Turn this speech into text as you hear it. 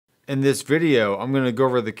In this video, I'm going to go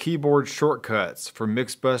over the keyboard shortcuts for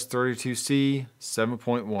Mixbus32c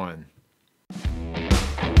 7.1.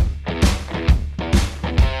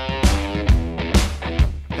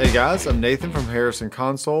 Hey guys, I'm Nathan from Harrison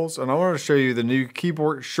Consoles, and I want to show you the new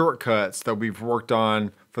keyboard shortcuts that we've worked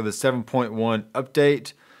on for the 7.1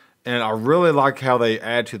 update. And I really like how they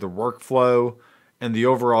add to the workflow and the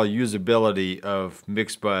overall usability of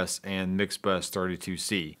Mixbus and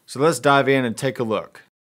Mixbus32c. So let's dive in and take a look.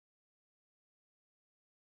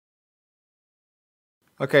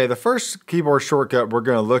 Okay, the first keyboard shortcut we're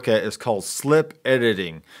going to look at is called slip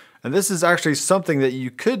editing. And this is actually something that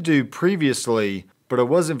you could do previously, but it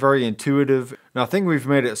wasn't very intuitive. And I think we've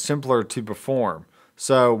made it simpler to perform.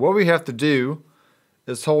 So what we have to do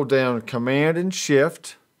is hold down Command and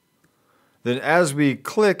Shift. Then as we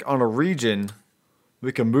click on a region,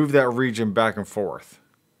 we can move that region back and forth.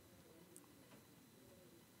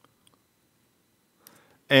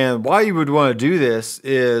 And why you would want to do this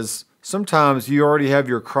is sometimes you already have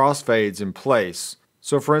your crossfades in place.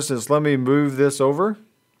 So for instance, let me move this over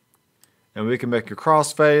and we can make a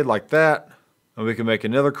crossfade like that. And we can make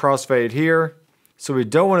another crossfade here. So we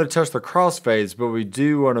don't want to touch the crossfades, but we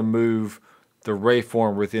do want to move the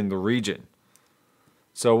waveform within the region.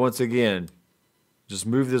 So once again, just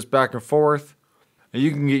move this back and forth, and you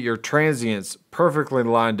can get your transients perfectly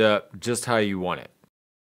lined up just how you want it.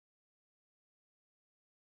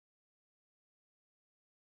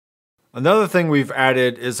 Another thing we've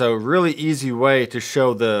added is a really easy way to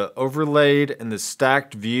show the overlaid and the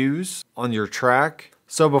stacked views on your track.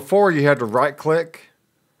 So before you had to right click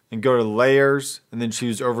and go to layers and then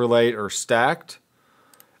choose overlaid or stacked.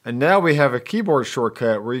 And now we have a keyboard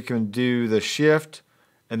shortcut where you can do the shift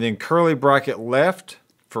and then curly bracket left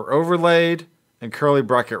for overlaid and curly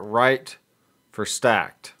bracket right for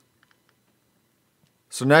stacked.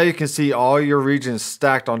 So now you can see all your regions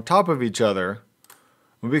stacked on top of each other.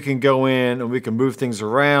 We can go in and we can move things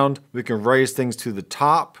around. We can raise things to the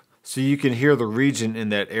top so you can hear the region in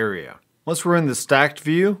that area. Once we're in the stacked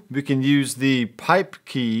view, we can use the pipe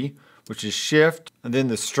key, which is shift, and then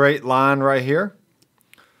the straight line right here.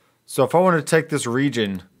 So if I want to take this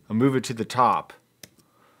region and move it to the top,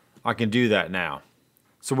 I can do that now.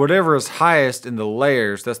 So whatever is highest in the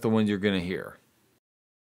layers, that's the one you're going to hear.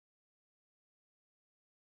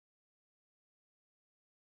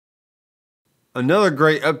 Another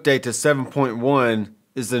great update to 7.1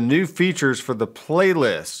 is the new features for the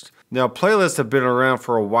playlist. Now playlists have been around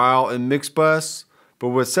for a while in Mixbus, but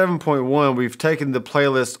with 7.1 we've taken the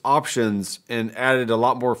playlist options and added a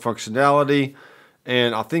lot more functionality,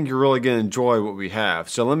 and I think you're really going to enjoy what we have.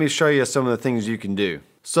 So let me show you some of the things you can do.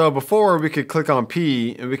 So before we could click on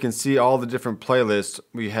P and we can see all the different playlists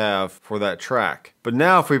we have for that track. But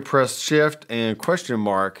now if we press Shift and question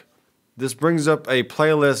mark, this brings up a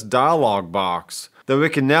playlist dialog box that we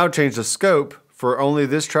can now change the scope for only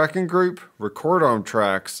this tracking group, record arm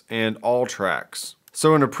tracks, and all tracks.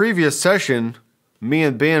 So in a previous session, me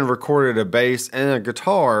and Ben recorded a bass and a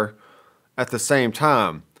guitar at the same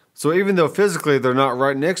time. So even though physically they're not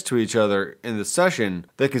right next to each other in the session,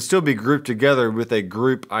 they can still be grouped together with a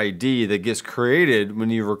group ID that gets created when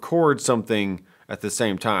you record something at the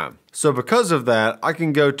same time. So because of that, I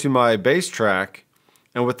can go to my bass track,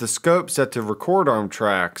 and with the scope set to record arm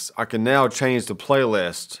tracks, I can now change the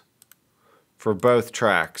playlist for both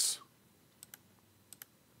tracks.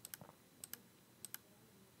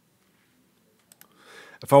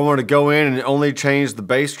 If I want to go in and only change the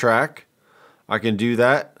bass track, I can do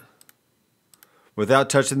that without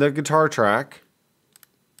touching the guitar track.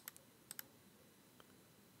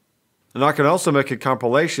 And I can also make a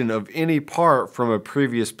compilation of any part from a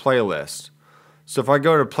previous playlist. So if I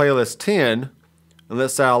go to playlist 10, and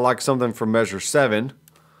let's say I like something from measure 7,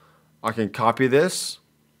 I can copy this,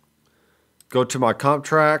 go to my comp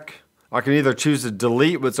track. I can either choose to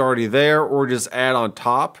delete what's already there or just add on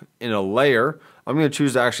top in a layer. I'm going to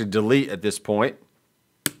choose to actually delete at this point.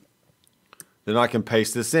 Then I can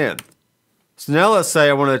paste this in. So now let's say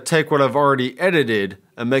I want to take what I've already edited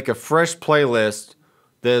and make a fresh playlist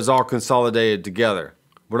that is all consolidated together.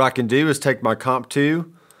 What I can do is take my comp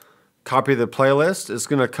 2, copy the playlist. It's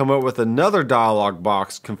going to come up with another dialog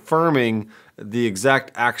box confirming the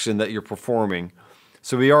exact action that you're performing.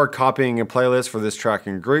 So we are copying a playlist for this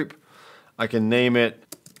tracking group. I can name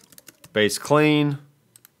it Bass Clean,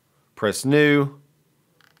 press New.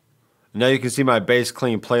 Now you can see my Bass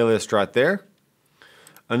Clean playlist right there.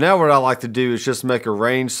 And now what I like to do is just make a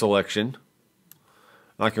range selection.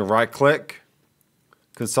 I can right click,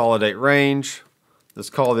 consolidate range. Let's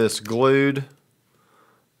call this Glued,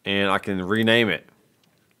 and I can rename it.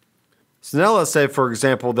 So now let's say, for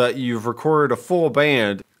example, that you've recorded a full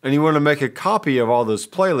band and you want to make a copy of all those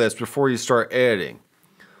playlists before you start editing.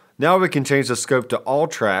 Now we can change the scope to all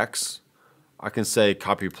tracks. I can say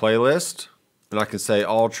copy playlist, and I can say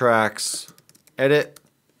all tracks, edit,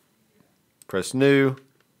 press new.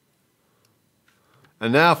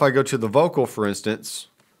 And now if I go to the vocal, for instance,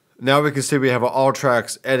 now we can see we have an all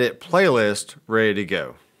tracks edit playlist ready to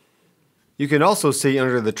go. You can also see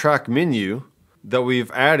under the track menu that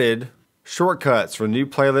we've added shortcuts for new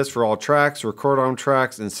playlists for all tracks, record arm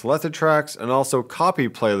tracks, and selected tracks, and also copy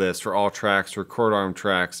playlists for all tracks, record arm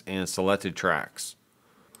tracks, and selected tracks.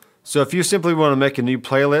 So if you simply want to make a new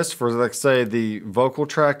playlist for, let's say, the vocal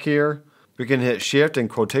track here, we can hit Shift and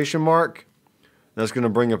quotation mark. That's going to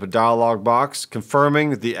bring up a dialog box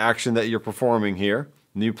confirming the action that you're performing here.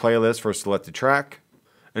 New playlist for a selected track.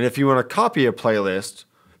 And if you want to copy a playlist,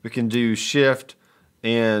 we can do Shift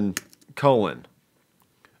and colon.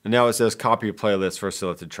 And now it says copy a playlist for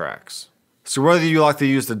selected tracks. So whether you like to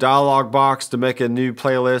use the dialog box to make a new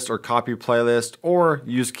playlist or copy playlist, or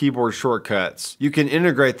use keyboard shortcuts, you can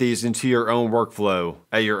integrate these into your own workflow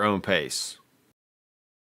at your own pace.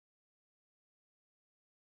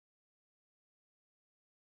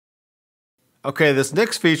 Okay, this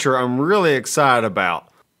next feature I'm really excited about,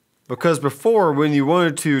 because before, when you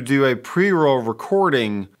wanted to do a pre-roll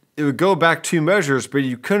recording, it would go back 2 measures, but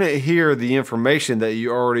you couldn't hear the information that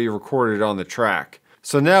you already recorded on the track.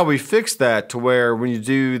 So now we fixed that to where when you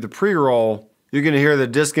do the pre-roll, you're going to hear the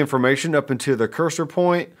disc information up into the cursor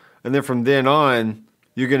point, and then from then on,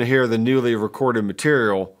 you're going to hear the newly recorded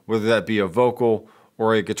material, whether that be a vocal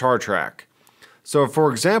or a guitar track. So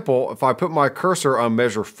for example, if I put my cursor on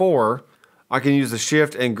measure 4, I can use the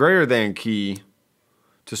Shift and greater than key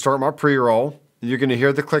to start my pre-roll. You're going to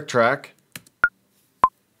hear the click track.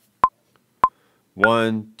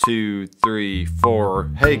 1, 2, 3,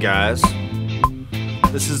 4. Hey guys,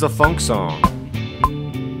 this is a funk song.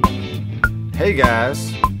 Hey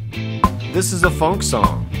guys, this is a funk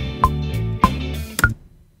song.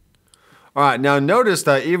 Alright, now notice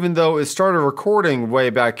that even though it started recording way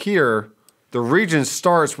back here, the region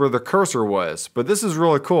starts where the cursor was. But this is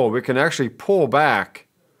really cool. We can actually pull back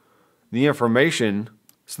the information.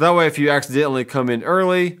 So that way if you accidentally come in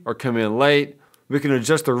early or come in late, we can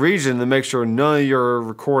adjust the region to make sure none of your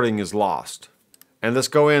recording is lost. And let's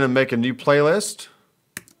go in and make a new playlist.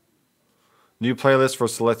 New playlist for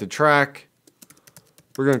selected track.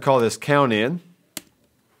 We're going to call this count in.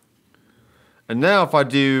 And now if I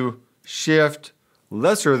do Shift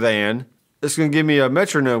lesser than, it's going to give me a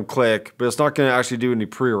metronome click, but it's not going to actually do any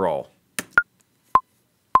pre-roll.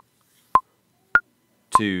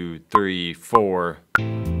 2, 3, 4.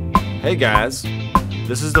 Hey guys,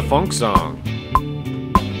 this is the funk song.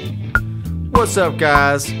 What's up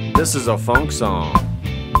guys? This is a funk song.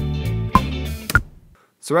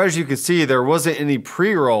 So as you can see, there wasn't any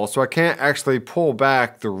pre-roll, so I can't actually pull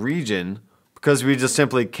back the region because we just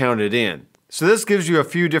simply counted in. So this gives you a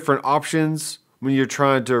few different options when you're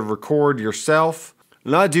trying to record yourself.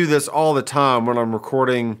 And I do this all the time when I'm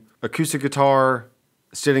recording acoustic guitar,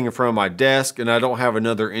 sitting in front of my desk, and I don't have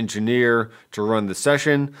another engineer to run the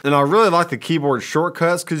session. And I really like the keyboard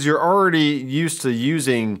shortcuts because you're already used to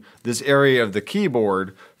using this area of the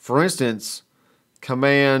keyboard. For instance,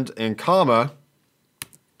 Command and comma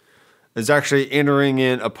is actually entering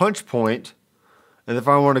in a punch point. And if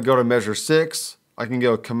I want to go to measure 6, I can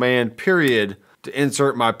go Command period to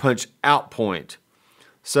insert my punch out point.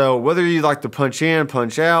 So whether you like to punch in,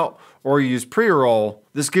 punch out, or use pre-roll,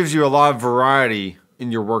 this gives you a lot of variety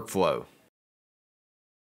in your workflow.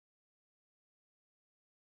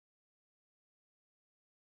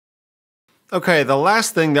 Okay, the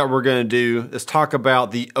last thing that we're going to do is talk about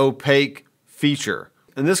the opaque feature.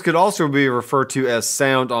 And this could also be referred to as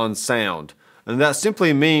sound on sound. And that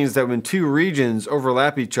simply means that when 2 regions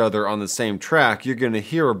overlap each other on the same track, you're going to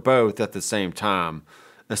hear both at the same time,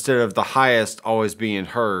 instead of the highest always being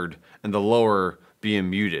heard and the lower being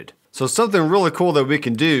muted. So something really cool that we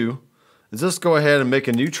can do is just go ahead and make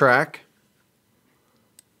a new track.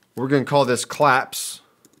 We're going to call this claps.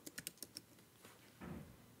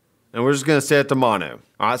 And we're just going to set it to mono.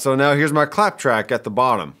 Alright, so now here's my clap track at the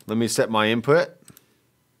bottom. Let me set my input.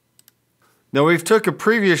 Now we've took a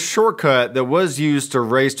previous shortcut that was used to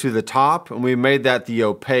raise to the top, and we made that the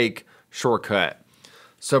opaque shortcut.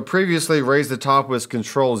 So previously raise the top was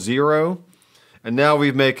Control 0, and now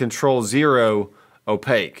we've made Control 0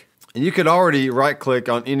 opaque. And you could already right click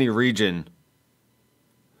on any region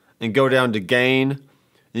and go down to gain,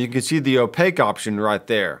 and you can see the opaque option right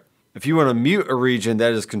there. If you want to mute a region,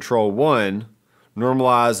 that is Control 1,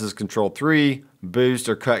 normalize is Control 3, boost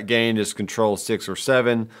or cut gain is Control 6 or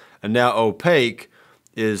 7, and now opaque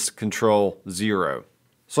is Control 0.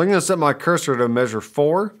 So I'm going to set my cursor to measure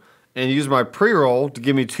 4 and use my pre-roll to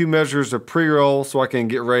give me 2 measures of pre-roll so I can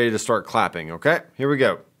get ready to start clapping. Okay, here we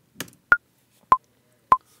go.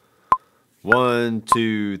 1,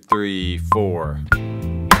 2, 3, 4.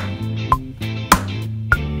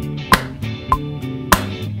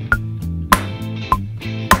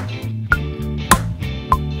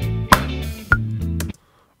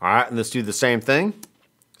 All right, and let's do the same thing.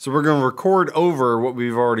 So we're going to record over what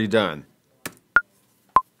we've already done.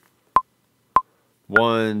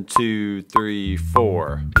 1, 2, 3,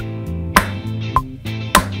 4.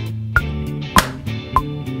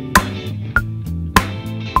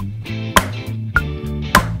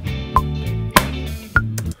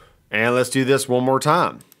 And let's do this one more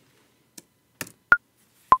time.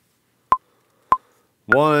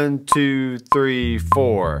 1, 2, 3,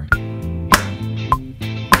 4.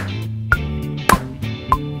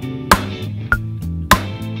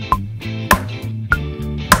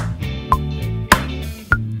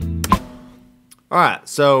 All right,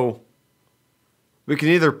 so we can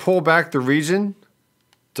either pull back the region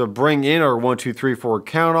to bring in our 1, 2, 3, 4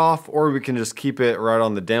 count off, or we can just keep it right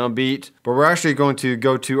on the downbeat. But we're actually going to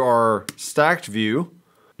go to our stacked view,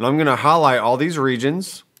 and I'm going to highlight all these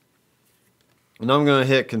regions, and I'm going to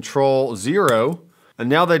hit Control 0, and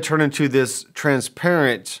now they turn into this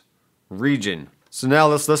transparent region. So now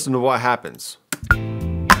let's listen to what happens.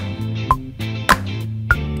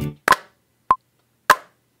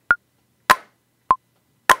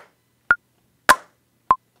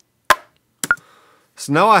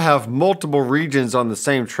 So now I have multiple regions on the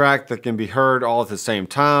same track that can be heard all at the same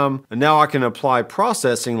time. And now I can apply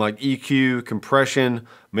processing like EQ, compression,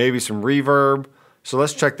 maybe some reverb. So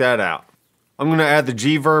let's check that out. I'm going to add the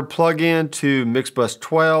G-Verb plugin to Mixbus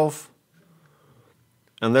 12.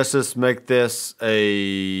 And let's just make this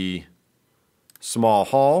a small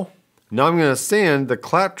haul. Now I'm going to send the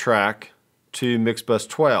clap track to Mixbus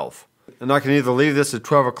 12. And I can either leave this at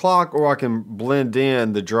 12 o'clock or I can blend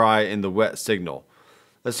in the dry and the wet signal.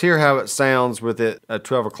 Let's hear how it sounds with it at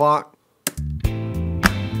 12 o'clock.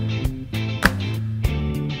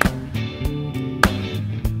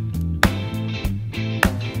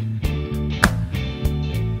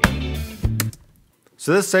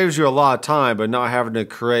 So this saves you a lot of time by not having to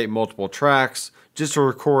create multiple tracks just to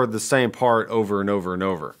record the same part over and over and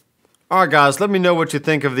over. Alright guys, let me know what you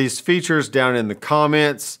think of these features down in the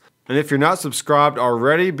comments. And if you're not subscribed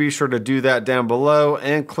already, be sure to do that down below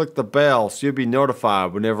and click the bell so you'll be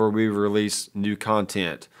notified whenever we release new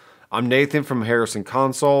content. I'm Nathan from Harrison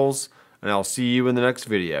Consoles, and I'll see you in the next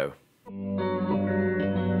video.